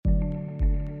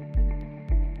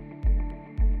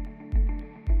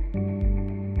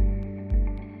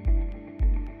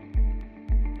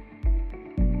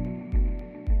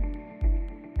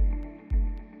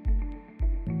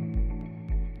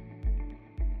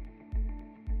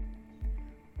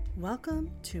Welcome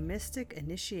to Mystic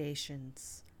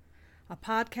Initiations, a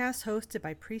podcast hosted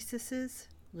by priestesses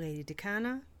Lady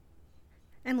Decana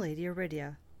and Lady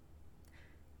Iridia.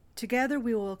 Together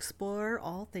we will explore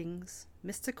all things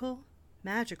mystical,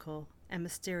 magical, and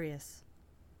mysterious.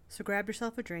 So grab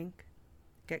yourself a drink,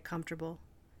 get comfortable,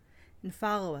 and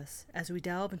follow us as we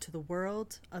delve into the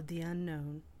world of the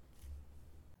unknown.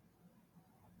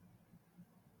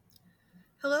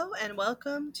 Hello and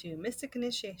welcome to Mystic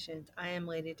Initiations. I am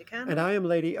Lady Decana. And I am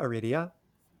Lady Iridia.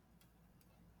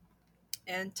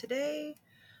 And today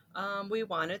we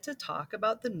wanted to talk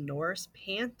about the Norse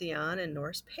pantheon and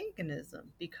Norse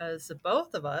paganism because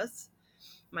both of us,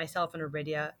 myself and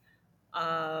Iridia,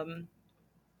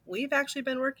 we've actually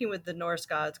been working with the Norse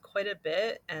gods quite a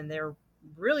bit, and they're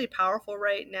really powerful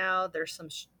right now. There's some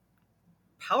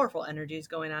powerful energies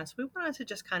going on. So we wanted to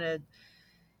just kind of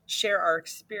share our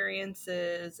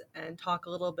experiences and talk a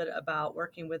little bit about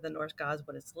working with the Norse gods,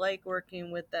 what it's like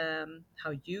working with them,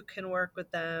 how you can work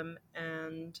with them.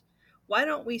 And why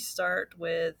don't we start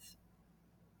with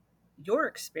your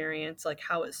experience, like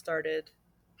how it started?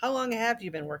 How long have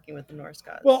you been working with the Norse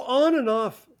gods? Well, on and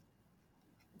off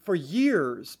for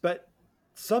years, but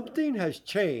something has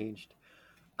changed.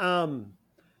 I've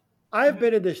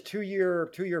been in this two year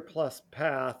plus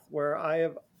path where I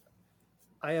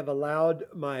have allowed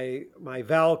my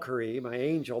Valkyrie, my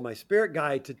angel, my spirit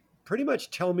guide to pretty much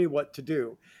tell me what to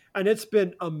do. And it's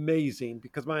been amazing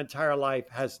because my entire life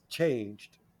has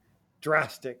changed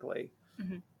drastically,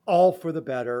 all for the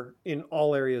better in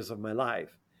all areas of my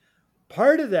life.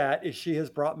 Part of that is she has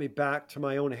brought me back to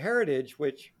my own heritage,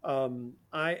 which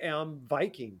I am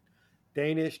Viking,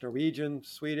 Danish, Norwegian,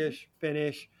 Swedish,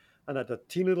 Finnish, and a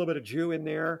teeny little bit of Jew in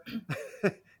there,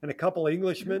 and a couple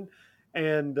Englishmen.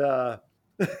 And the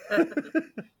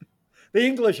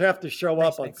English have to show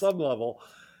up on some level.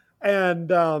 And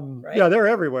Right. yeah, they're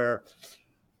everywhere.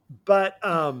 But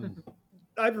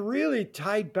I've really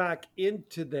tied back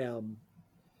into them.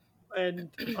 And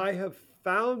I have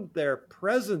found their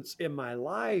presence in my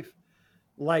life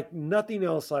like nothing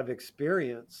else I've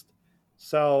experienced.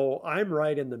 So I'm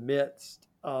right in the midst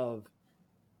of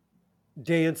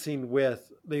dancing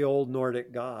with the old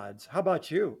Nordic gods. How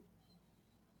about you?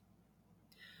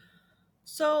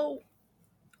 So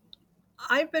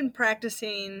I've been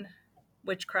practicing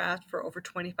witchcraft for over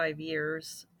 25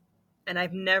 years, and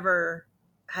I've never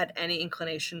had any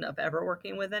inclination of ever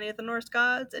working with any of the Norse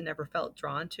gods and never felt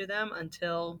drawn to them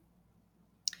until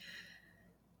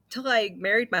I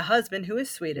married my husband, who is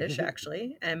Swedish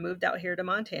actually, and moved out here to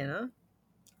Montana.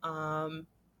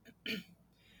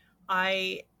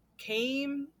 I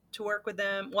came to work with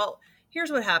them. Well,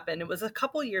 here's what happened. It was a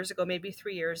couple years ago, maybe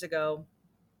 3 years ago.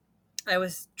 I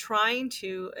was trying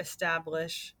to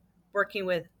establish working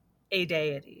with a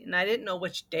deity, and I didn't know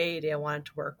which deity I wanted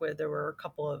to work with. There were a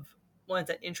couple of ones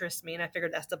that interest me, and I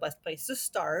figured that's the best place to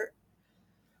start.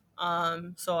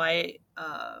 So I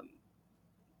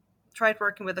tried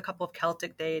working with a couple of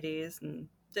Celtic deities and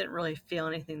didn't really feel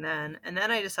anything then. And then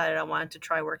I decided I wanted to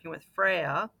try working with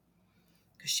Freya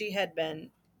because she had been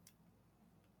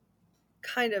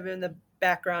kind of in the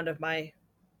background of my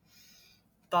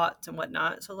thoughts and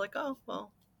whatnot. So I was like, oh,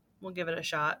 well, we'll give it a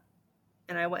shot.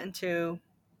 And I went into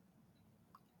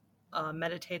a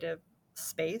meditative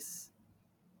space.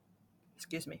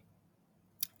 Excuse me.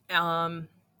 When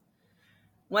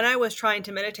I was trying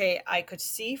to meditate, I could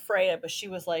see Freya, but she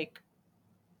was like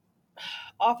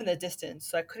off in the distance.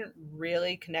 So I couldn't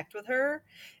really connect with her.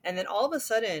 And then all of a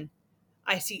sudden,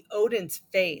 I see Odin's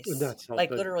face,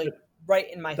 like literally right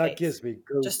in my face. That gives me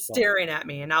goosebumps. Just staring at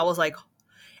me. And I was like,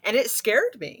 and it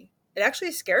scared me. It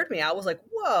actually scared me. I was like,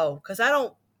 whoa, because I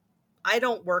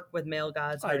don't work with male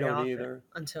gods very often either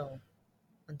until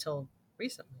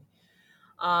recently.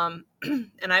 And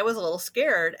I was a little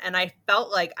scared, and I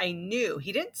felt like I knew.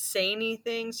 He didn't say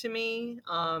anything to me,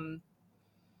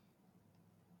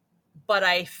 but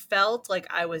I felt like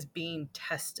I was being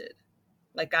tested.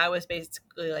 Like I was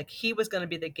basically like he was going to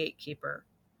be the gatekeeper,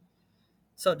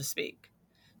 so to speak.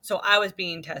 So I was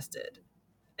being tested.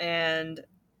 And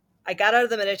I got out of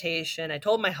the meditation. I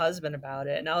told my husband about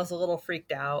it, and I was a little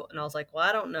freaked out. And I was like, well,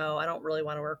 I don't know. I don't really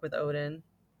want to work with Odin.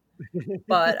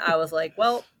 But I was like,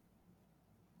 well,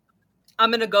 I'm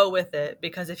going to go with it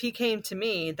because if he came to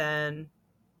me, then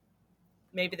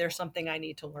maybe there's something I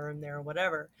need to learn there or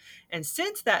whatever. And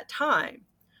since that time,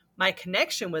 my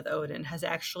connection with Odin has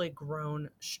actually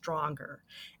grown stronger.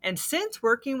 And since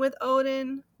working with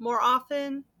Odin more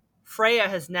often, Freya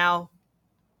has now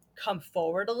come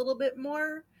forward a little bit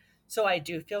more. So I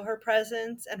do feel her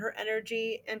presence and her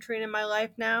energy entering in my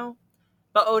life now.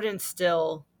 But Odin's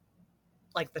still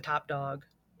like the top dog,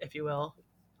 if you will.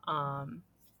 um,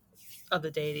 of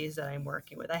the deities that I'm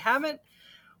working with. I haven't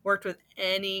worked with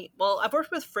any. Well, I've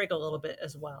worked with Frigg a little bit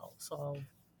as well. So,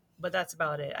 but that's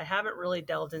about it. I haven't really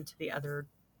delved into the other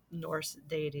Norse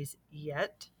deities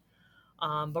yet.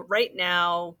 But right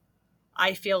now,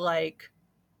 I feel like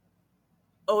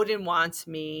Odin wants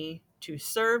me to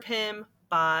serve him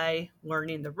by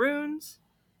learning the runes,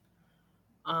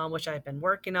 which I've been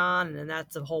working on, and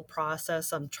that's a whole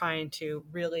process. I'm trying to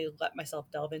really let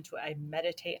myself delve into it. I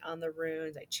meditate on the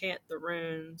runes, I chant the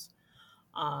runes,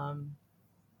 um,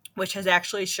 which has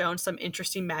actually shown some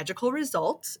interesting magical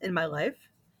results in my life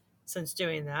since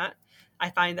doing that. I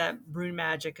find that rune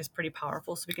magic is pretty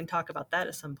powerful, so we can talk about that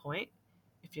at some point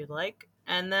if you'd like.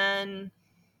 And then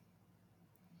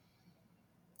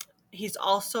he's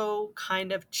also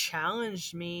kind of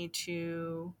challenged me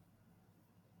to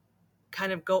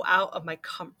kind of go out of my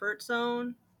comfort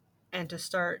zone and to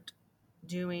start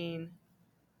doing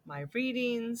my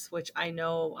readings, which I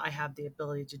know I have the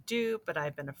ability to do, but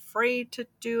I've been afraid to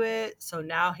do it. So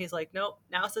now he's like, nope,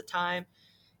 now's the time.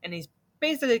 And he's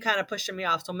basically kind of pushing me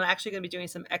off. So I'm actually going to be doing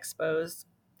some expos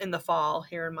in the fall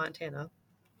here in Montana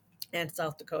and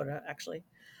South Dakota, actually.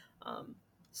 Um,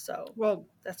 so Well,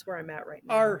 that's where I'm at right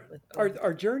now our with our Odin.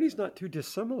 our journey's not too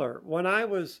dissimilar. When I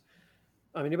was,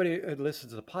 I mean, anybody who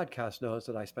listens to the podcast knows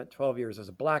that I spent 12 years as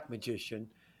a black magician,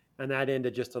 and that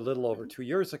ended just a little over Mm-hmm. 2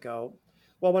 years ago.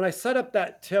 Well, when I set up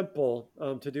that temple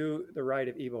to do the rite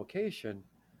of evocation,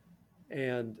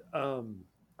 and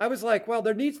I was like, well,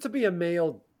 there needs to be a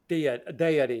male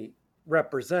deity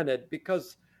represented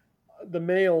because the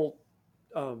male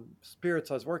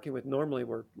spirits I was working with normally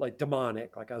were like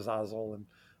demonic, like Azazel and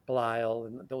Belial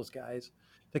and those guys,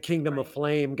 the Kingdom of Right.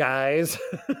 Flame guys,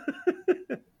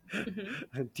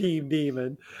 Mm-hmm. Team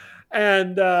Demon.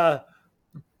 And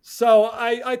so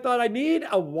I thought I need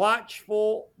a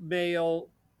watchful male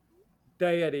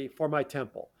deity for my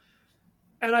temple.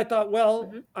 And I thought, Mm-hmm.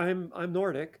 well, I'm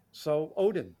Nordic, so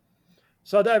Odin.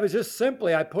 So that was just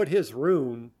simply I put his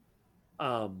rune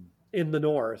in the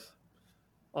north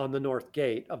on the north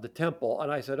gate of the temple, and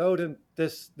I said, Odin,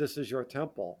 this is your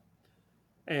temple,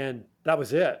 and that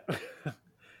was it.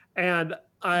 And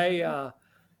I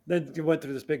Mm-hmm. then went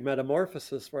through this big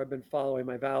metamorphosis where I've been following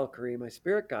my Valkyrie, my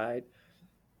spirit guide,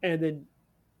 and then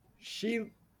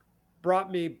she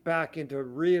brought me back into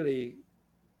really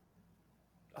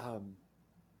um,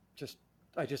 just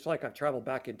I just feel like I've traveled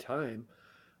back in time.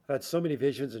 I've had so many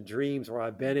visions and dreams where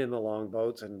I've been in the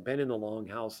longboats and been in the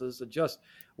longhouses and just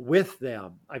with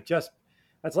them.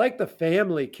 It's like the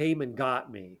family came and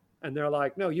got me. And they're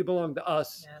like, no, you belong to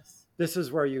us. Yes. This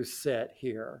is where you sit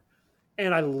here.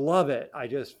 And I love it. I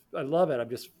love it. I'm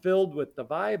just filled with the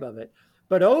vibe of it.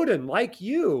 But Odin, like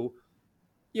you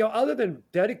know, other than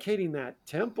dedicating that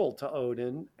temple to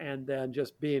Odin and then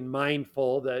just being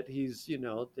mindful that he's, you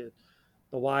know, the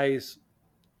wise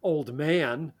old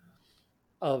man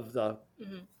of the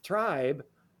Mm-hmm. tribe,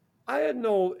 I had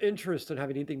no interest in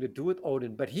having anything to do with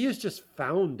Odin, but he has just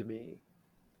found me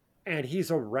and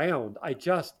he's around.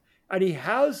 And he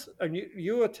has, and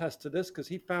you attest to this because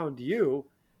he found you.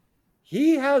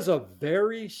 He has a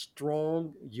very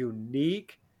strong,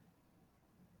 unique,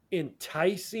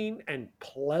 enticing, and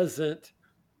pleasant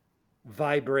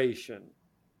vibration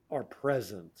or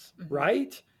presence, Mm-hmm.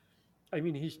 right? I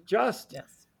mean, he's just,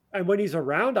 Yes. and when he's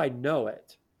around, I know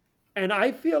it. And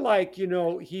I feel like, you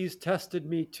know, he's tested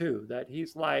me too, that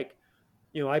he's like,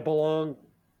 you know, I belong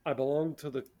to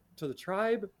the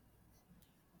tribe,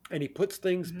 and he puts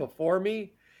things Mm-hmm. before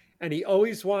me, and he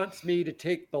always wants me to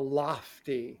take the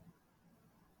lofty,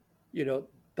 you know,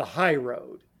 the high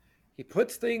road. He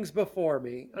puts things before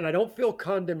me, and Yeah. I don't feel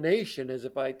condemnation as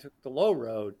if I took the low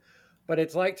road, but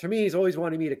it's like to me he's always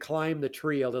wanting me to climb the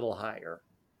tree a little higher,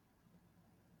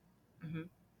 Mm-hmm.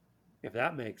 if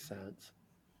that makes sense.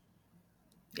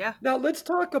 Yeah. Now let's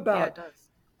talk Yeah, it about, does.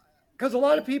 because a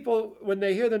lot of people when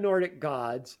they hear the Nordic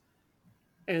gods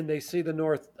and they see the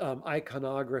North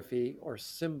iconography or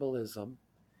symbolism,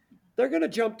 they're going to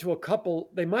jump to a couple.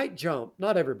 They might jump,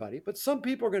 not everybody, but some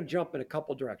people are going to jump in a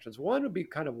couple directions. One would be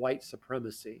kind of white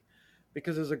supremacy,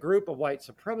 because there's a group of white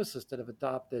supremacists that have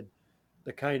adopted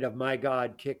the kind of my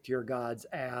God kicked your God's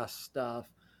ass stuff.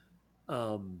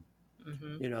 Um,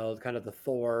 Mm-hmm. you know, kind of the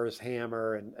Thor's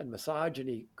hammer and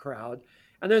misogyny crowd.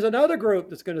 And there's another group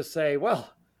that's going to say,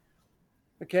 well,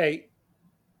 okay,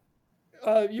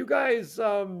 you guys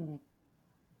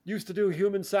used to do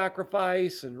human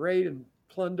sacrifice and raid and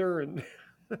plunder and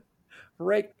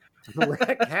wreak,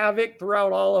 wreak havoc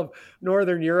throughout all of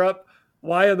Northern Europe.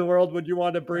 Why in the world would you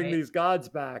want to bring Right. these gods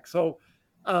back? So,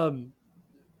 um,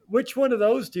 which one of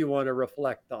those do you want to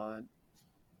reflect on?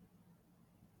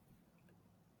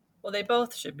 Well, they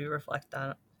both should be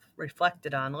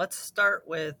reflected on. Let's start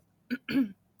with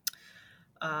the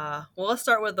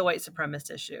white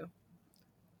supremacist issue.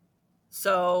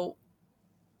 So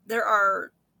there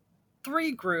are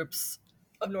three groups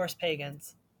of Norse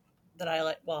pagans that I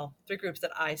like. Well, three groups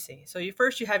that I see. So you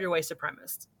have your white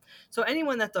supremacists. So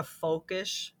anyone that's a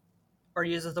folkish or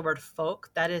uses the word folk,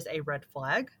 that is a red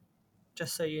flag.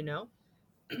 Just so you know,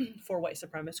 for white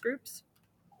supremacist groups.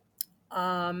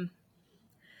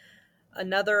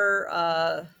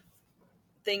 Another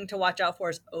thing to watch out for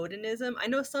is Odinism. I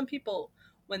know some people,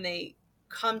 when they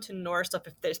come to Norse stuff,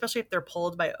 especially if they're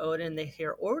pulled by Odin, they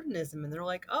hear Odinism and they're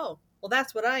like, oh, well,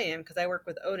 that's what I am because I work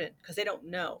with Odin, because they don't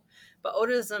know. But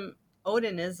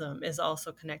Odinism is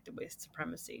also connected with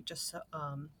supremacy.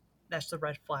 That's the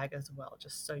red flag as well,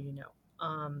 just so you know,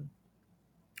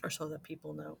 or so that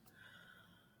people know.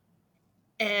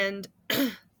 And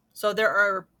so there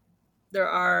are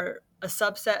a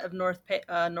subset of Norse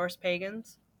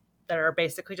pagans that are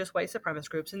basically just white supremacist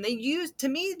groups, and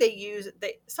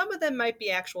some of them might be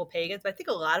actual pagans, but I think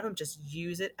a lot of them just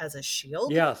use it as a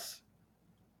shield Yes.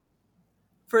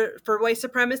 for white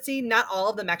supremacy. Not all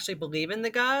of them actually believe in the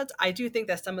gods. I do think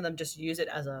that some of them just use it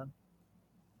as a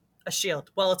shield.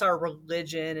 Well, it's our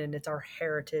religion and it's our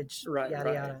heritage, Right, yada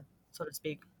right. yada, so to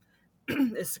speak.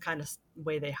 It's the kind of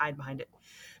way they hide behind it.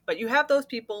 But you have those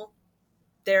people,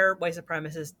 they're white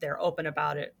supremacists, they're open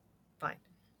about it, fine.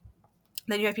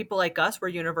 Then you have people like us, we're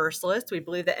universalists. We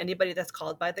believe that anybody that's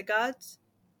called by the gods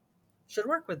should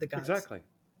work with the gods. Exactly.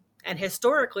 And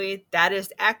historically, that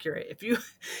is accurate.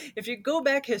 If you go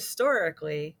back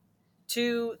historically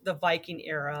to the Viking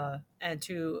era and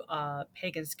to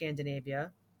pagan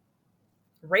Scandinavia,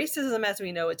 racism as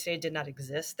we know it today did not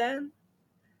exist then.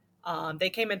 They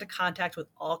came into contact with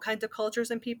all kinds of cultures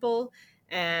and people,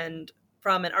 and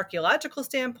from an archaeological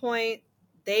standpoint,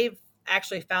 they've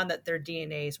actually found that their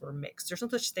DNAs were mixed. There's no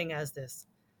such thing as this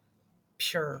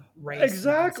pure race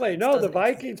Exactly. nonsense. No, the Doesn't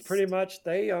Vikings pretty exist. much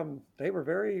they were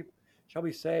very, shall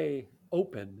we say,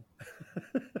 open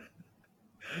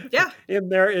Yeah, in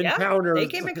their yeah. They encounters.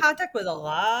 came in contact with a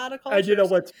lot of And you know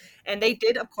cultures, what?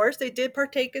 and of course, they did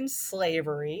partake in They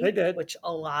slavery, did. which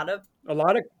A lot of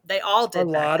they all a did back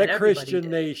lot then. of Everybody Christian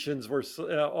did. nations were.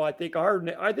 I think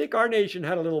our nation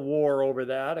had a little war over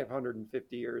that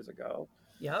 150 years ago.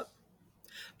 Yep.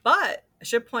 But I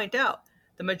should point out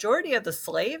the majority of the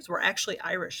slaves were actually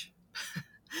Irish.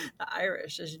 The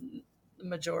Irish is the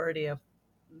majority of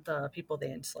the people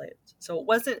they enslaved. So it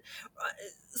wasn't.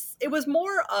 It was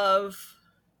more of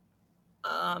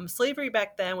slavery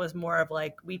back then. Was more of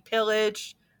like we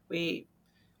pillage, we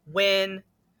win,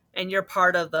 and you're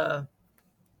part of the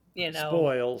you know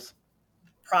Spoils.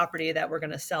 property that we're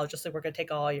going to sell. Just like we're going to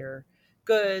take all your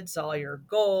goods, all your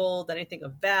gold, anything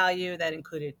of value. That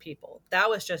included people. That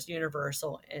was just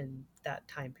universal in that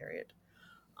time period.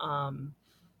 Um,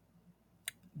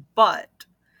 but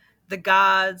the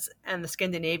gods and the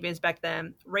Scandinavians back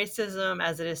then, racism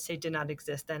as it is today did not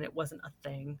exist then. It wasn't a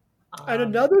thing. And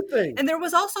another thing. And there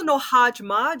was also no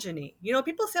homogeny.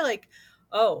 People say like,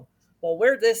 oh, well,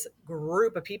 we're this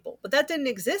group of people, but that didn't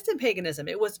exist in paganism.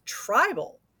 It was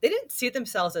tribal. They didn't see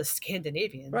themselves as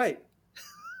Scandinavians Right.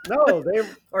 No,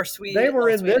 or they Swedish. were Well,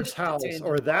 in this Swedish house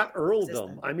or didn't that exist earldom.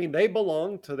 then. I mean, they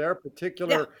belonged to their Yeah,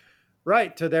 particular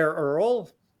right, to their earl.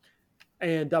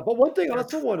 And but one thing I their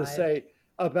also want to tribe. say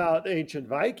about ancient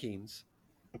Vikings,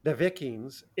 the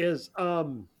Vikings, is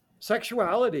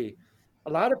sexuality. A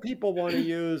lot of people want to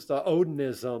use the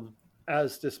Odinism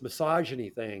as this misogyny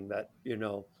thing that,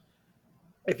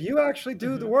 if you actually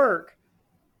do the Hmm. work,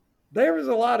 there was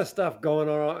a lot of stuff going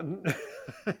on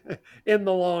in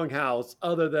the longhouse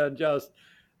other than just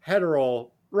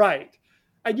hetero, right?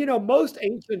 And most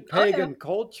ancient Oh yeah. pagan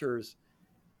cultures,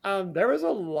 there was a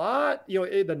lot,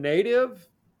 the native,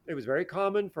 it was very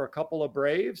common for a couple of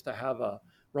braves to have a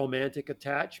romantic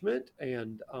attachment.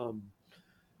 And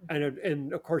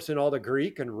of course, in all the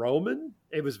Greek and Roman,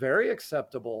 it was very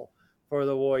acceptable for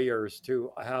the warriors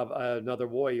to have another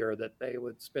warrior that they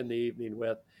would spend the evening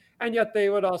with. And yet they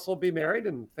would also be married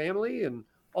and family and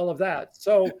all of that.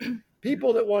 So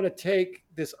people that want to take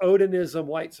this Odinism,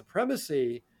 white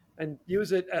supremacy, and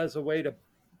use it as a way to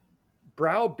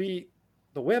browbeat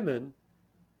the women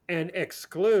and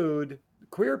exclude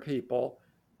queer people,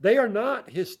 they are not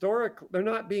they're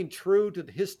not being true to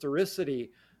the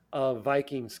historicity of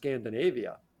Viking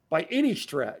Scandinavia by any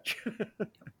stretch.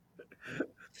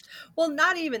 Well,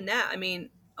 not even that. I mean,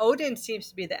 Odin seems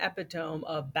to be the epitome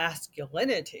of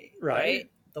masculinity, Right?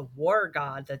 right? The war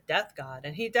god, the death god,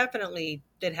 and he definitely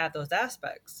did have those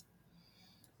aspects.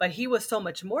 But he was so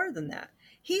much more than that.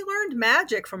 He learned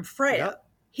magic from Yep. Freya.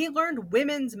 He learned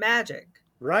women's magic.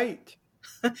 Right.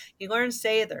 He learned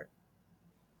Seidr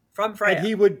from And Freya.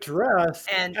 he would dress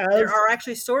And there as are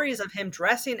actually stories of him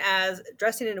dressing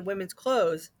in women's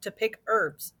clothes to pick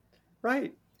herbs.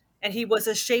 right. And he was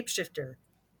a shapeshifter.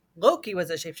 Loki was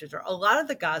a shapeshifter. A lot of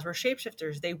the gods were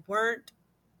shapeshifters. They weren't,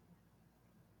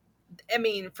 I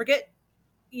mean, forget,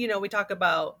 we talk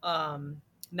about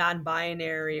non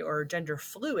binary or gender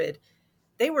fluid.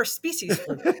 They were species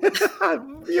fluid.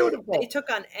 They Beautiful. took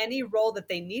on any role that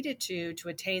they needed to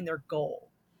attain their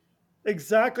goal.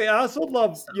 Exactly. I also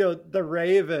love, So, the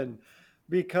Raven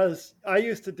because I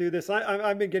used to do this.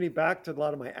 I've been getting back to a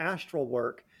lot of my astral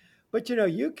work, but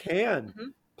you can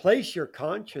mhm, place your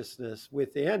consciousness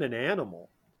within an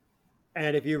animal.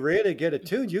 And if you really get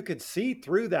mhm, attuned, you can see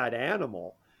through that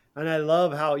animal. And I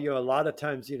love how, a lot of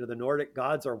times, the Nordic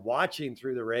gods are watching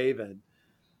through the raven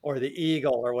or the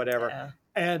eagle or whatever. yeah.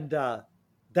 And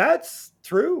that's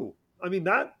true. I mean,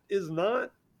 that is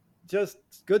not just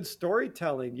good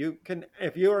storytelling. You can,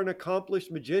 if you're an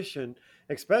accomplished magician,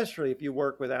 especially if you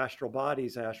work with astral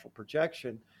bodies, astral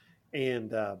projection,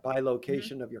 and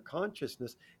Mhm, bilocation of your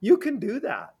consciousness, you can do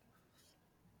that.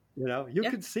 You yeah.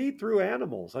 can see through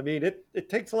animals. I mean, it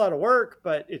takes a lot of work,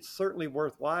 but it's certainly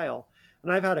worthwhile.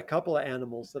 And I've had a couple of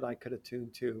animals that I could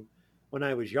attune to when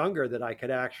I was younger that I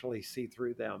could actually see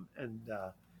through them. And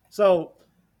so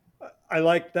I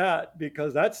like that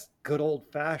because that's good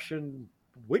old fashioned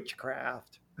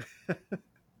witchcraft.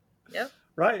 Yep.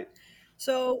 Right.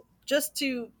 So just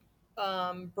to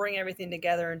bring everything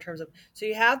together in terms of, so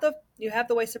you have the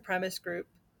white supremacist group,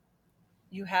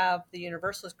 you have the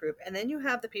universalist group, and then you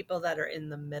have the people that are in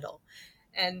the middle,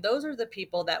 and those are the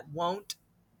people that won't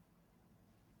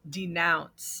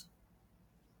denounce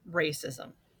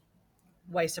racism,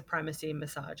 white supremacy,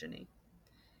 misogyny.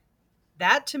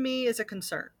 That to me is a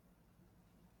concern.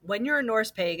 When you're a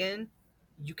Norse pagan,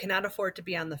 you cannot afford to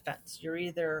be on the fence. You're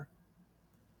either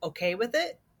okay with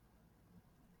it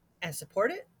and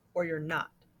support it, or you're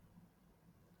not.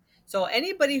 So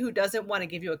anybody who doesn't want to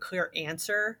give you a clear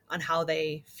answer on how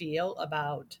they feel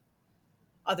about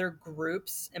other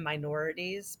groups and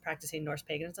minorities practicing Norse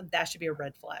paganism, that should be a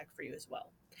red flag for you as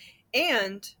well.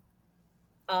 And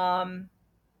um,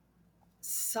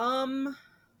 some,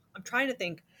 I'm trying to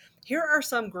think. Here are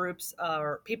some groups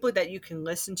or people that you can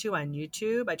listen to on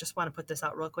YouTube. I just want to put this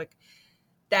out real quick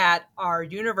that are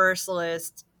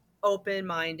universalist, open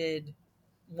minded,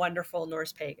 wonderful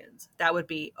Norse pagans. That would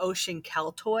be Ocean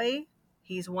Keltoy.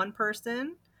 He's one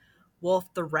person.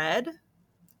 Wolf the Red.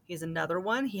 He's another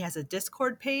one. He has a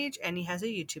Discord page and he has a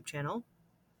YouTube channel.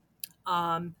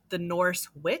 The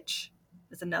Norse Witch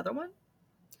is another one.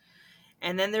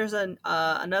 And then there's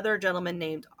another gentleman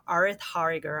named Arith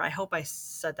Hariger. I hope I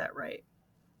said that right.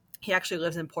 He actually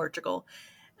lives in Portugal,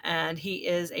 and he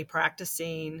is a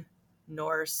practicing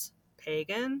Norse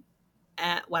pagan.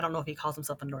 Well, I don't know if he calls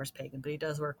himself a Norse pagan, but he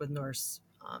does work with Norse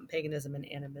paganism and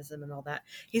animism and all that.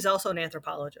 He's also an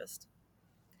anthropologist.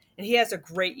 And he has a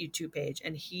great YouTube page,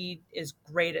 and he is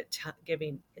great at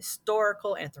giving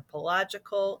historical,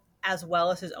 anthropological, as well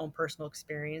as his own personal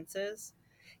experiences.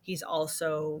 He's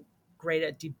also great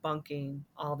at debunking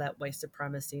all that white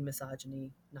supremacy,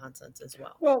 misogyny nonsense as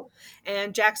well. Well,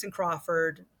 And Jackson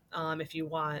Crawford, if you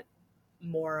want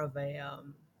more of a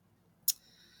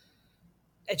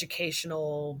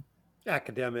educational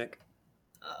academic.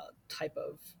 type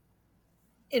of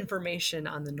information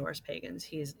on the Norse pagans,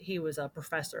 he was a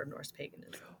professor of Norse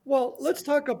paganism. Well, So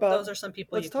those are some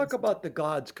people let's you can talk listen to. about the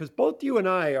gods because both you and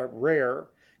I are rare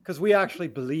because we actually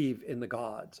believe in the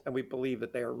gods and we believe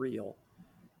that they are real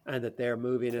and that they're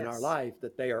moving in our Yes. life,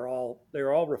 that they are all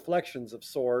reflections of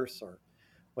source or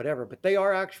whatever, but they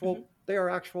are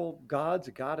actual gods,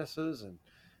 goddesses, and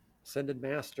ascended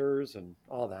masters and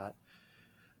all that.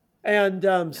 And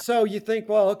Yeah. so you think,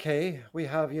 well, okay, we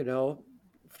have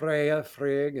Freya,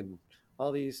 Frigg, and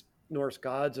all these Norse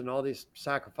gods, and all these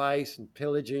sacrifice and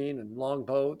pillaging and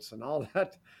longboats and all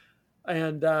that.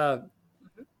 And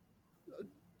Mhm.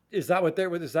 is that what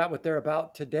they're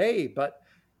about today? But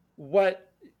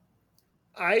what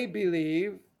I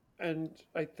believe, and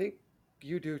I think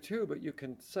you do too, but you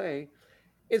can say,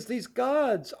 is these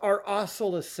gods are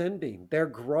also ascending. They're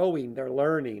growing. They're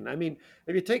learning. I mean,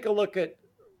 if you take a look at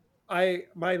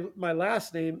my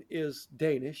last name is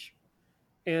Danish,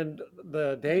 and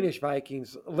the Mhm. Danish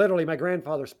Vikings, literally, my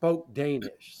grandfather spoke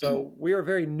Danish, so we are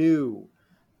very new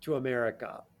to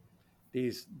America.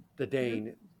 These the Mhm.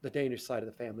 Dane, the Danish side of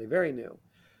the family, very new,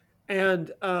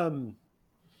 and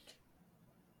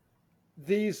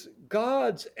these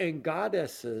gods and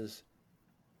goddesses,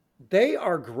 they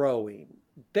are growing.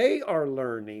 they are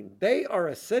learning, they are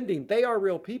ascending, they are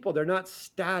real people, they're not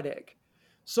static.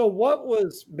 So, what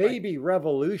was Right. maybe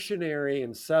revolutionary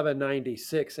in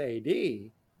 796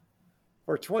 AD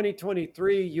for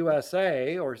 2023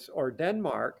 USA or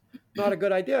Denmark, not a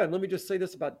good idea. And let me just say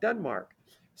this about Denmark.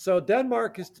 So,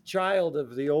 Denmark is the child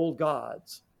of the old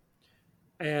gods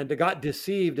and got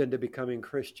deceived into becoming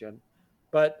Christian.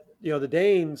 But the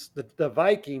Danes, the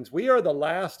Vikings, we are the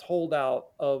last holdout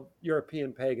of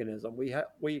European paganism.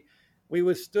 We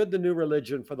withstood the new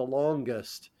religion for the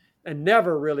longest and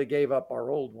never really gave up our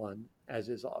old one, as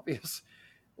is obvious.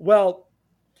 Well,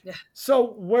 Yeah. so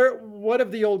what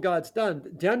have the old gods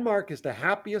done? Denmark is the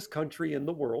happiest country in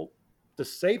the world, the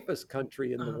safest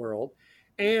country in the Uh-huh. world,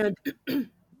 and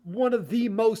one of the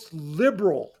most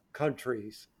liberal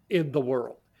countries in the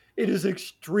world. It is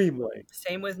extremely,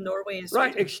 Same with Norway and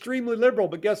right, Sweden. extremely liberal.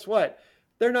 But guess what?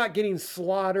 They're not getting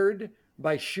slaughtered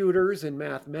by shooters in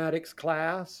mathematics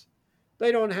class.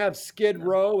 They don't have Skid No.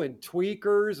 Row and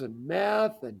tweakers and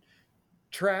meth and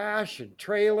trash and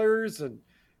trailers. And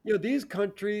these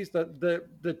countries,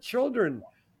 the children,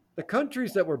 the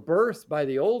countries that were birthed by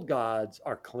the old gods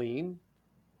are clean,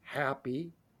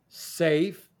 happy,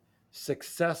 safe,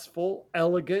 successful,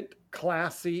 elegant,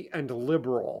 classy, and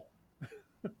liberal.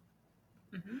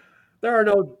 Hmm. There are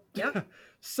no. Yep.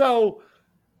 So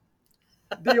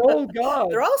the old gods.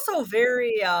 They're also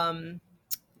very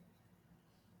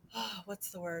what's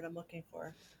the word I'm looking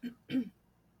for?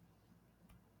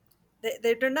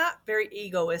 They're not very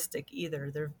egoistic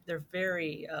either. They're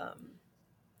very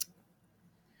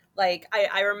like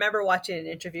I remember watching an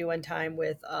interview one time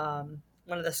with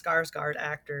one of the Skarsgård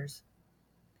actors,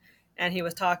 and he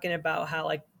was talking about how,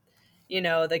 like,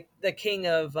 the king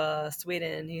of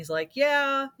Sweden. He's like,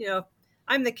 yeah,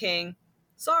 I'm the king.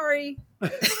 Sorry,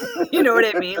 you know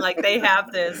what I mean? Like, they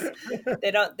have this.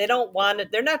 They don't want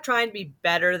it. They're not trying to be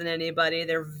better than anybody.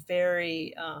 They're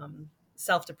very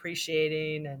self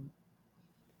depreciating and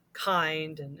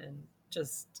kind, and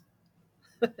just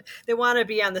they want to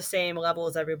be on the same level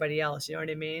as everybody else. You know what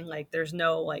I mean? Like, there's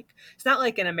no, like, it's not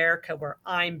like in America where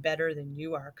I'm better than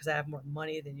you are because I have more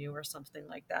money than you or something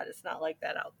like that. It's not like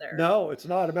that out there. No, it's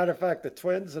not. A matter of fact, the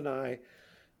twins and I,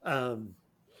 um,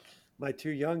 my two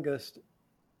youngest,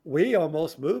 we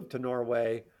almost moved to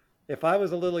Norway. If I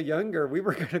was a little younger, we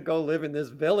were going to go live in this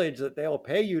village that they'll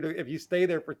pay you to, if you stay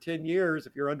there for 10 years,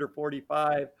 if you're under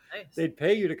 45, Nice. they'd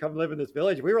pay you to come live in this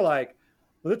village. We were like,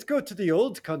 let's go to the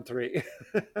old country.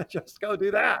 Just go do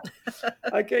that.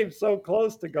 I came so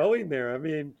close to going there. I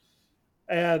mean,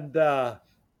 and, uh,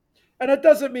 and it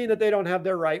doesn't mean that they don't have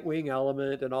their right wing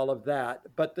element and all of that,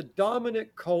 but the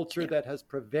dominant culture Yeah. that has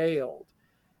prevailed.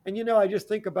 And I just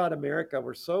think about America.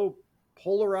 We're so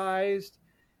polarized,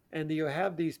 and you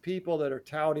have these people that are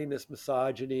touting this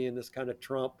misogyny and this kind of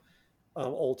Trump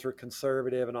ultra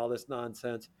conservative and all this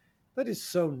nonsense. That is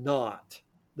so not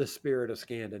the spirit of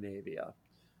Scandinavia.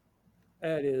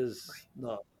 It is Right.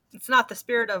 not. It's not the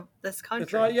spirit of this It's not,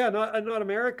 country. yeah, not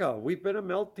America. We've been a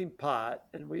melting pot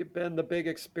and we've been the big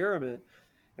experiment,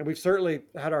 and we've certainly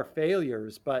had our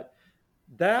failures, but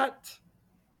that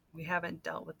We haven't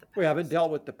dealt with the we haven't past.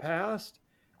 dealt with the past,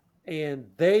 and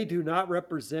they do not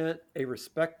represent a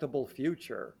respectable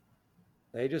future.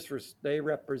 They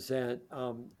represent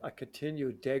a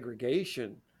continued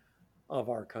degradation of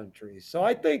our country. So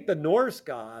I think the Norse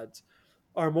gods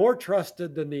are more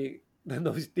trusted than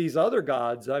these other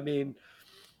gods. I mean,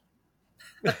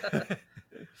 Yeah.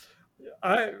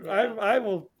 I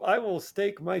will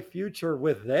stake my future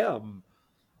with them,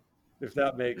 if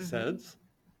that makes Hmm. sense.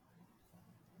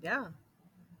 Yeah.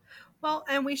 Well,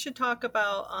 and we should talk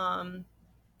about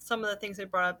some of the things they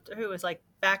brought up too. Is like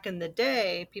back in the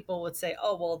day, people would say,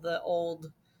 "Oh, well,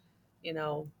 you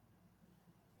know,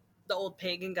 the old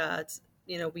pagan gods.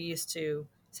 We used to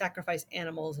sacrifice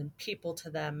animals and people to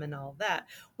them and all that."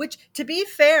 Which, to be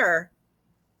fair,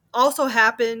 also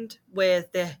happened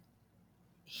with the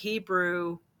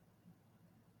Hebrew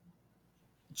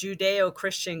Judeo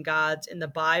Christian gods in the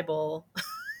Bible.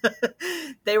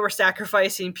 They were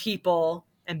sacrificing people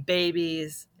and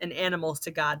babies and animals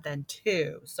to God then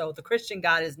too. So the Christian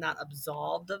God is not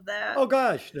absolved of that Oh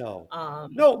gosh, no.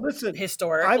 um, No, listen, I've got a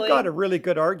historically. really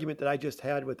good argument that I just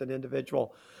had with an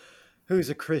individual who's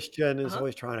a Christian and Uh is huh.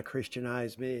 always trying to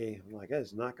Christianize me. I'm like,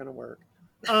 it's not going to work.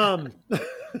 Um,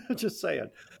 just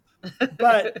saying.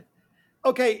 But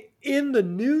okay, in the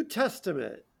New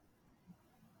Testament,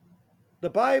 the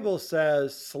Bible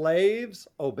says slaves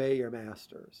obey your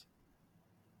masters.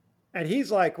 And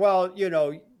he's like, well,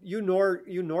 you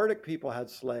Nordic people had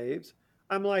slaves.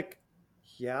 I'm like,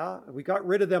 yeah, we got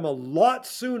rid of them a lot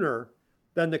sooner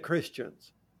than the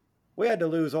Christians. We had to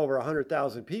lose over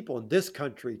 100,000 people in this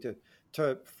country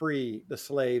to free the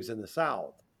slaves in the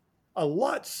South. A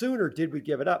lot sooner did we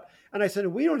give it up. And I said,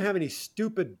 we don't have any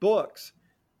stupid books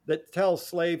that tell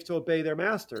slaves to obey their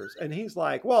masters. And he's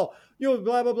like, well, blah,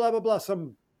 blah, blah, blah, blah,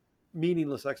 some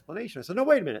meaningless explanation. I said, no,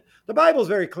 wait a minute. The Bible's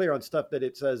very clear on stuff that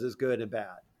it says is good and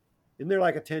bad. Isn't there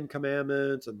like a 10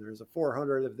 commandments and there's a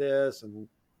 400 of this and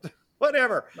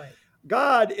whatever? Right.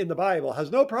 God in the Bible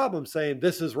has no problem saying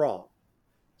this is wrong.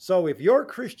 So if your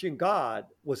Christian God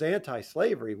was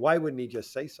anti-slavery, why wouldn't he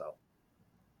just say so?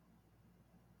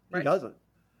 He Right. doesn't.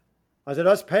 I said,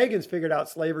 us pagans figured out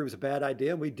slavery was a bad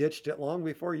idea and we ditched it long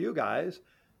before you guys.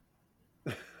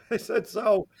 I said,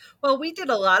 so. Well, we did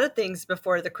a lot of things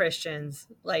before the Christians,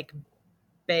 like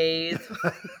bathe,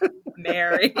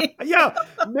 marry. Yeah,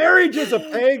 marriage is a The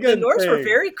pagan Norse were thing.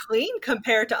 very clean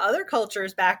compared to other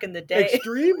cultures back in the day.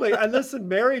 Extremely. And listen,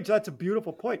 marriage, that's a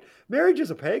beautiful point. Marriage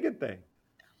is a pagan thing.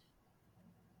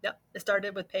 Yep. It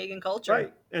started with pagan culture.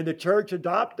 Right. And the church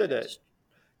adopted it.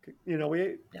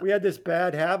 We had this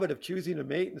bad habit of choosing a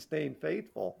mate and staying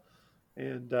faithful.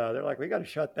 And they're like, we got to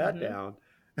shut that down.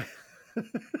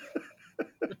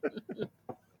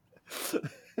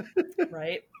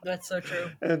 Right. That's so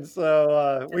true. And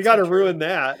so we got to ruin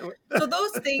that. So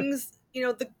those things,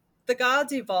 the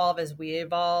gods evolve as we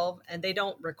evolve, and they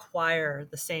don't require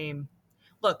the same.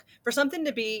 Look, for something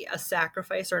to be a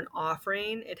sacrifice or an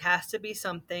offering, it has to be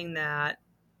something that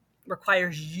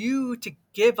requires you to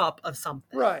give up of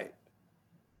something. Right.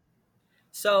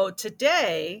 So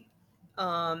today,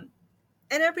 and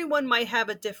everyone might have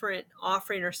a different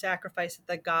offering or sacrifice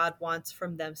that God wants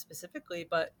from them specifically,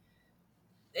 but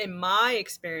in my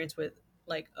experience with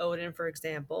like Odin, for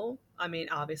example, I mean,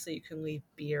 obviously you can leave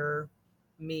beer,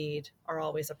 mead are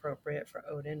always appropriate for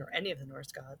Odin or any of the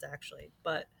Norse gods actually,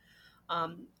 but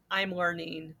I'm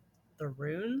learning the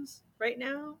runes right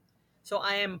now. So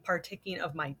I am partaking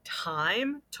of my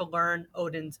time to learn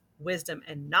Odin's wisdom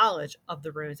and knowledge of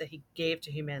the runes that he gave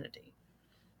to humanity.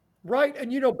 Right.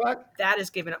 And back. That is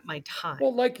giving up my time.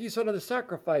 Well, like you said on the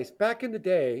sacrifice, back in the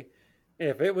day,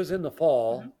 if it was in the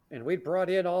fall and we'd brought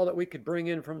in all that we could bring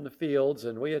in from the fields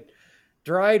and we had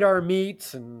dried our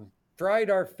meats and dried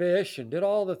our fish and did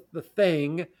all the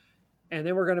thing, and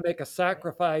then we're going to make a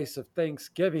sacrifice of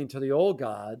Thanksgiving to the old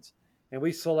gods, and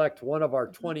we select one of our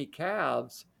 20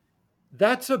 calves,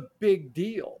 that's a big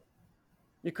deal.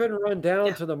 You couldn't run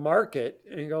down to the market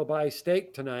and go buy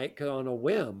steak tonight on a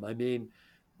whim. I mean,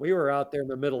 we were out there in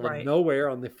the middle of nowhere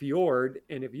on the fjord,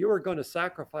 and if you were going to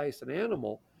sacrifice an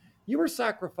animal, you were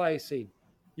sacrificing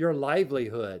your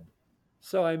livelihood.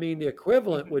 So, I mean, the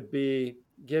equivalent would be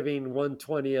giving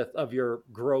 1/20th of your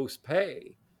gross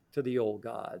pay to the old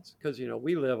gods, because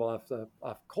we live off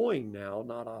coin now,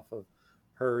 not off of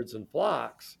herds and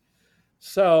flocks.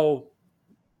 So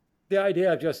the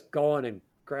idea of just going and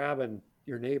grabbing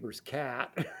your neighbor's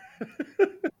cat.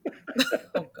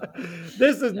 Oh God.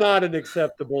 This is not an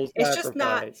acceptable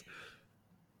sacrifice.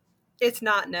 It's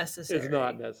not necessary. It's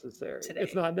not necessary. Today.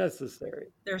 It's not necessary.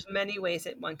 There's many ways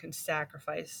that one can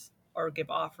sacrifice or give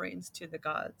offerings to the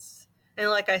gods. And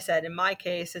like I said, in my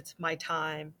case, it's my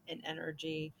time and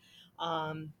energy.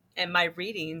 And my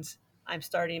readings, I'm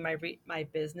starting my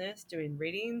business doing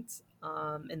readings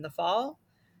in the fall.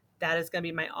 That is going to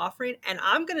be my offering. And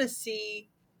I'm going to see,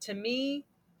 to me,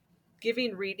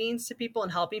 giving readings to people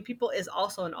and helping people is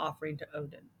also an offering to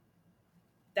Odin.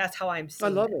 That's how I'm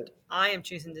seeing it. I love it. I am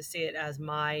choosing to see it as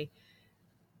my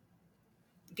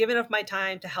giving of my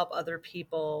time to help other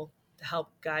people, to help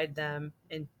guide them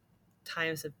in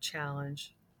times of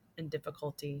challenge and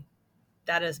difficulty.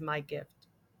 That is my gift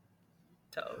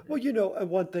to Odin. Well,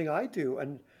 one thing I do,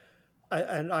 and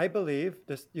I believe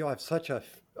this, I have such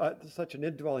an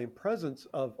indwelling presence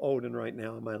of Odin right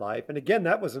now in my life. And again,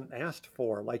 that wasn't asked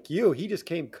for. Like you, he just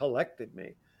came, collected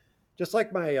me. Just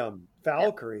like my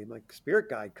Valkyrie, my spirit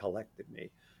guide collected me.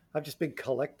 I've just been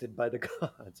collected by the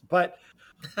gods. But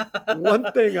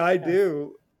one thing I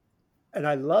do, and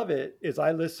I love it, is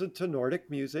I listen to Nordic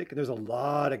music. And there's a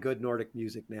lot of good Nordic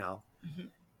music now. Mm-hmm.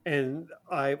 And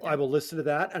I will listen to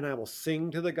that, and I will sing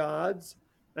to the gods,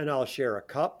 and I'll share a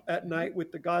cup at night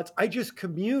with the gods. I just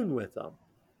commune with them.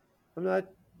 I'm not,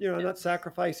 I'm not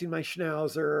sacrificing my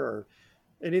schnauzer or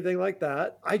anything like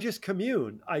that. I just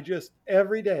commune.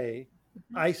 Every day,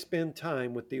 I spend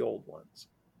time with the old ones.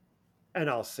 And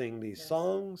I'll sing these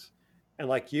songs. And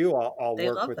like you, I'll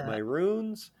work with my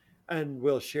runes, and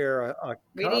we'll share a cup.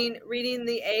 Reading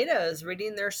the Eddas,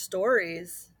 reading their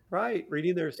stories. Right,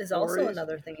 reading their stories. Is also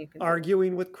another thing you can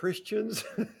arguing with Christians.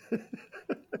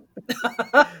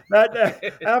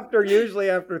 Usually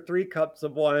after 3 cups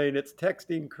of wine, it's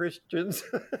texting Christians.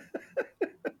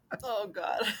 Oh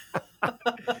God.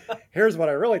 Here's what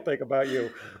I really think about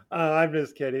you. I'm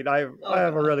just kidding. I Oh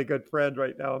have a God. really good friend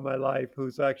right now in my life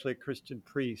who's actually a Christian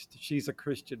priest. She's a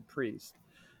Christian priest,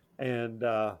 and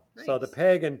so the Nice.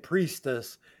 pagan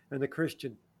priestess and the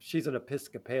Christian, she's an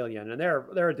Episcopalian, and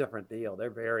they're a different deal. They're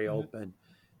very Mhm. open.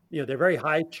 They're very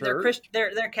high church.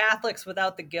 They're Catholics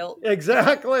without the guilt.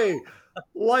 Exactly,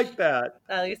 like that.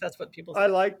 At least that's what people I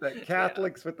say. like that. Yeah.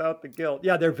 Catholics without the guilt.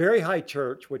 Yeah, they're very high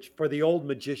church, which for the old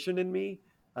magician in me,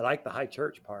 I like the high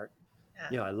church part.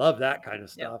 Yeah. I love that kind of Yep.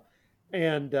 stuff.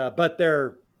 And but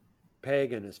they're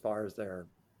pagan as far as their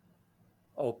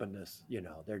openness.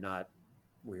 They're not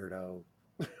weirdo.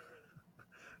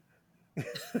 Yeah.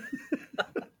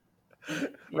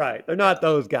 Right. They're not Yeah.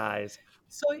 those guys.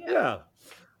 So yeah. Yeah.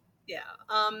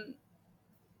 Yeah.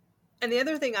 And the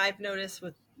other thing I've noticed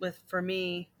with for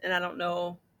me, and I don't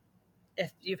know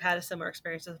if you've had a similar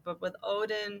experience, but with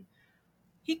Odin,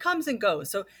 he comes and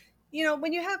goes. So,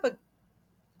 when you have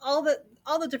all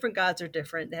the different gods are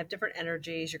different. They have different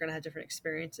energies. You're going to have different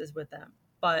experiences with them.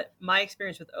 But my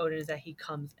experience with Odin is that he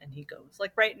comes and he goes.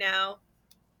 Like right now,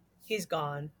 he's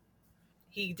gone.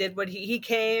 He did what he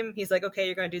came. He's like, okay,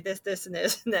 you're going to do this, this, and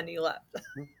this, and then he left.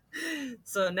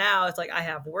 So now it's like I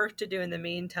have work to do in the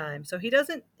meantime. So he's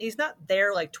not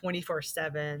there like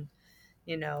 24/7.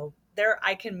 There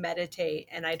I can meditate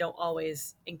and I don't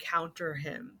always encounter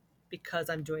him because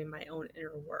I'm doing my own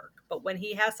inner work. But when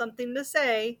he has something to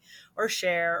say or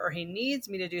share, or he needs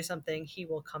me to do something, he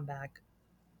will come back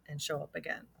and show up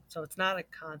again. So it's not a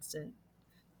constant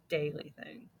daily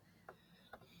thing.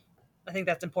 I think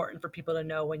that's important for people to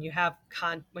know when you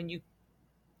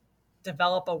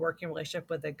develop a working relationship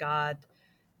with a god,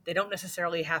 they don't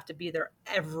necessarily have to be there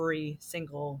every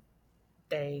single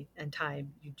day and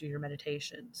time you do your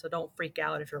meditation. So don't freak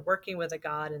out if you're working with a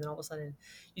god and then all of a sudden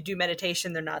you do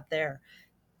meditation, they're not there.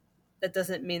 That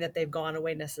doesn't mean that they've gone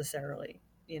away necessarily,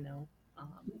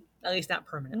 at least not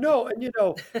permanently. No, and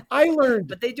I learned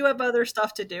But they do have other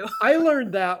stuff to do. I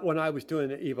learned that when I was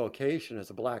doing an evocation as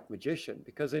a black magician,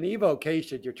 because in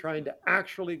evocation you're trying to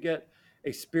actually get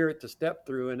a spirit to step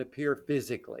through and appear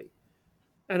physically.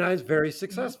 And I was very Mhm.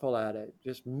 successful at it.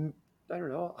 Just I don't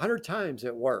know, 100 times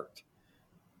it worked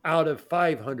out of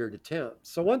 500 attempts.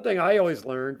 So one thing I always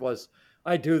learned was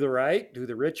I do the right, do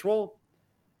the ritual,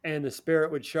 and the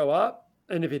spirit would show up.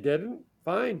 And if it didn't,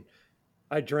 fine.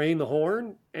 I drain the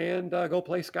horn and go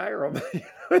play Skyrim.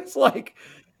 It's like,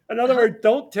 in other Uh-huh. words,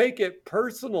 don't take it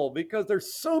personal because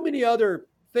there's so many other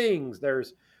things.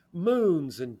 There's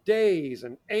moons and days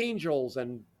and angels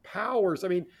and powers. I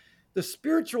mean, the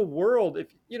spiritual world,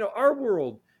 if our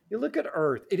world, you look at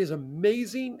Earth, it is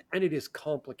amazing and it is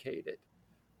complicated.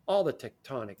 All the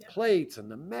tectonic Yeah. plates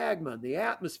and the magma and the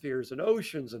atmospheres and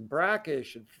oceans and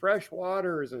brackish and fresh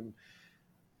waters and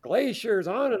glaciers,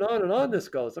 on and on and on Mhm. this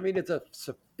goes. I mean, it's a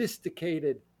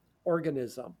sophisticated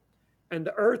organism. And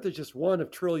the Earth is just one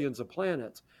of trillions of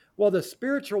planets. Well, the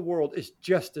spiritual world is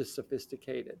just as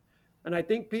sophisticated. And I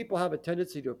think people have a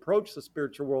tendency to approach the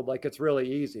spiritual world like it's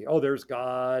really easy. Oh, there's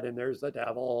God, and there's the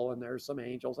devil, and there's some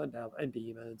angels and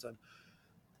demons, and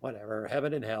whatever,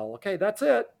 heaven and hell. Okay, that's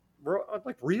it. I'm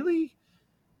like, really?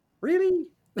 Really?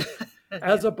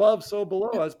 As Yeah. above, so below,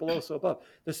 as below, so above.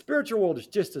 The spiritual world is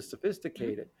just as Mhm.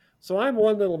 sophisticated. So I'm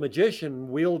one little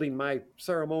magician wielding my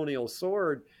ceremonial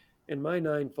sword in my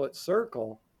 9 foot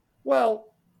circle.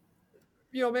 Well,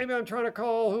 maybe I'm trying to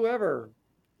call whoever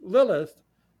Lilith,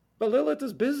 but Lilith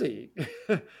is busy.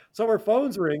 So her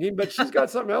phone's ringing, but she's got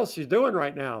something else she's doing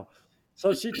right now.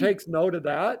 So she takes note of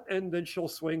that and then she'll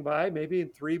swing by maybe in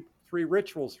three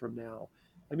rituals from now.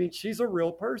 I mean, she's a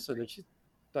real person and she's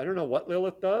I don't know what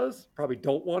Lilith does. Probably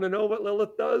don't want to know what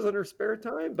Lilith does in her spare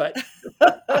time, but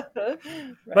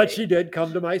Right. she did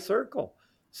come to my circle.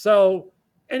 So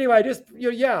anyway, just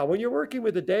yeah, when you're working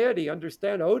with a deity,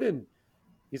 understand Odin.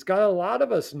 He's got a lot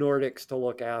of us Nordics to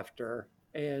look after,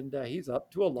 and he's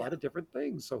up to a lot Yeah. of different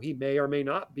things. So he may or may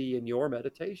not be in your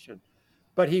meditation,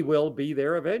 but he will be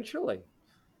there eventually.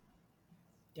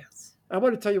 Yes. I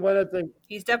want to tell you one other thing.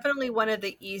 He's definitely one of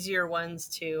the easier ones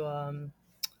to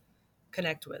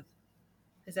connect with.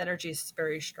 His energy is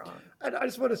very strong. I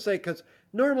just want to say because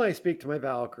normally I speak to my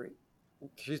Valkyrie.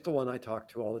 She's the one I talk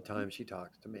to all the time. She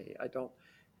talks to me. I don't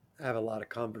have a lot of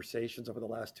conversations over the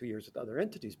last 2 years with other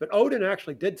entities, but Odin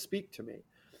actually did speak to me.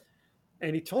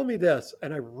 And he told me this,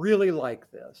 and I really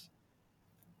like this.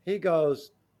 He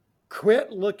goes,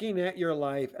 quit looking at your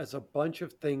life as a bunch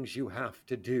of things you have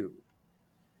to do.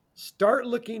 Start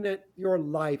looking at your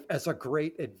life as a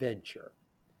great adventure.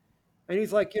 And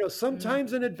he's like, Mm.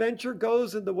 sometimes an adventure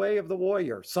goes in the way of the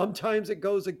warrior, sometimes it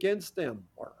goes against him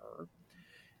or her.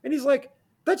 And he's like,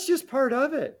 that's just part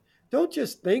of it. Don't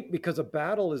just think because a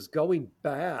battle is going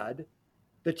bad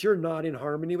that you're not in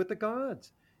harmony with the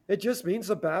gods. It just means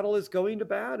the battle is going to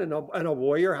bad, and a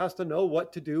warrior has to know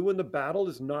what to do when the battle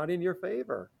is not in your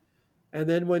favor. And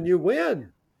then when you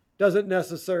win, doesn't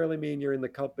necessarily mean you're in the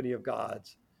company of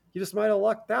gods. You just might have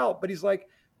lucked out. But he's like,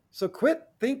 so quit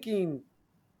thinking,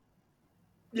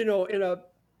 in a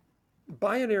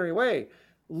binary way.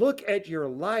 Look at your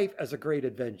life as a great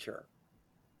adventure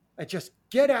and just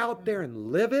get out there Mhm. and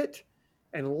live it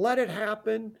and let it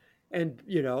happen and,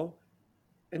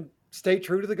 and stay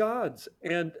true to the gods.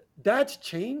 And that's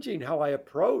changing how I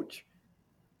approach.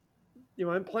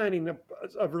 I'm planning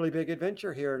a really big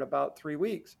adventure here in about 3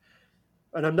 weeks,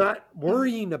 and I'm not Mhm.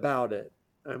 worrying about it.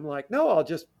 I'm like, no, I'll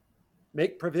just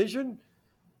make provision,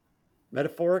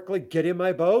 metaphorically get in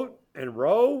my boat and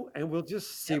row, and we'll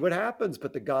just see Yep. what happens.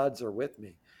 But the gods are with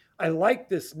me. I like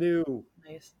this new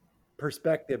Nice.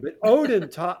 perspective. But Odin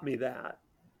taught me that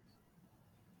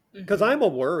because Hmm. I'm a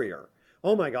worrier.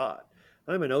 Oh my God.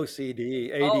 I'm an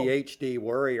OCD, Oh, ADHD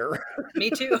worrier.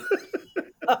 me too.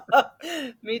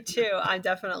 Me too. I'm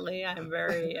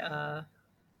very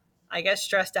I get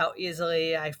stressed out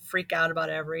easily. I freak out about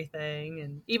everything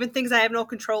and even things I have no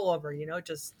control over,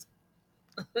 just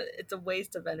it's a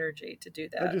waste of energy to do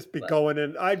I'd that. just be But going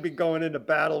in. I'd be going into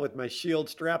battle with my shield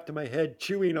strapped to my head,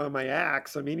 chewing on my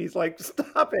axe. I mean, he's like,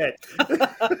 "Stop it!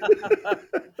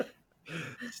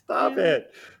 Stop yeah.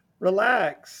 it!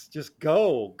 Relax. Just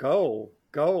go, go,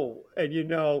 go." And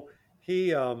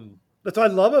he. That's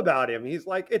what I love about him. He's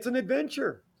like, it's an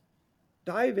adventure.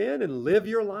 Dive in and live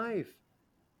your life.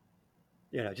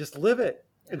 Just live it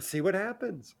Yeah. and see what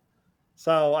happens.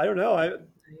 So I don't know. I Nice.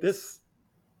 this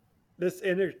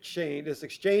this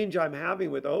exchange I'm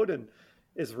having with Odin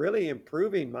is really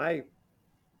improving my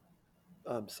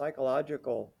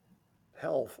psychological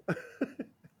health.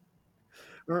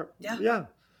 Yeah. Yeah,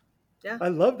 Yeah. I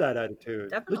love that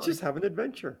attitude. Let's just Definitely. have an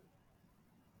adventure.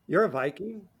 You're a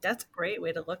Viking. That's a great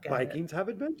way to look at it. Vikings have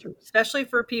adventures. Especially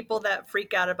for people that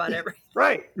freak out about everything.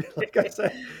 Right. Like I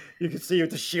said, you can see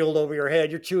with the shield over your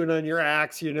head, you're chewing on your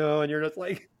axe, and you're just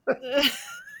like,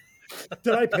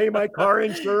 did I pay my car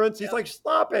insurance? He's Yep. like,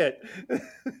 stop it.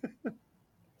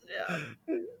 Yeah.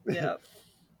 Yeah.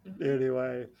 Hmm.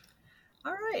 Anyway.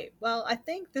 All right. Well, I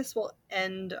think this will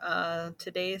end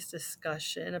today's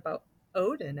discussion about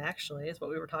Odin, actually, is what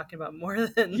we were talking about more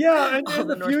than Yeah, and all in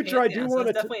the the Norse future, pantheon. So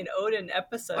it's definitely an Odin I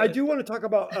episode. do want to talk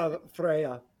about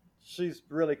Freya. She's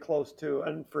really close to,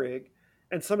 and Frigg,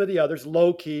 and some of the others.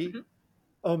 Loki. Hmm.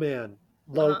 Oh man,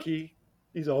 Uh huh. Loki.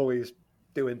 He's always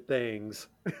doing things.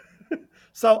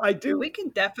 So I do We can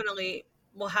definitely,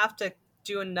 we'll have to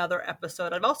do another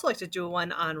episode. I'd also like to do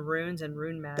one on runes and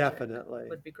rune magic, definitely.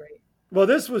 would be great Well,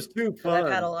 this was too because I've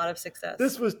had a fun. lot of This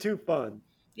success. was too fun.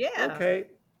 Yeah. Okay.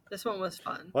 This one was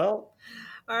fun. Well,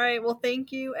 All right. Well,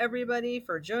 thank you everybody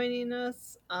for joining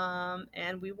us.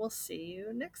 And we will see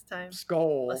you next time.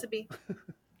 skull. Blessed be.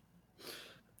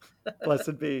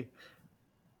 Blessed be.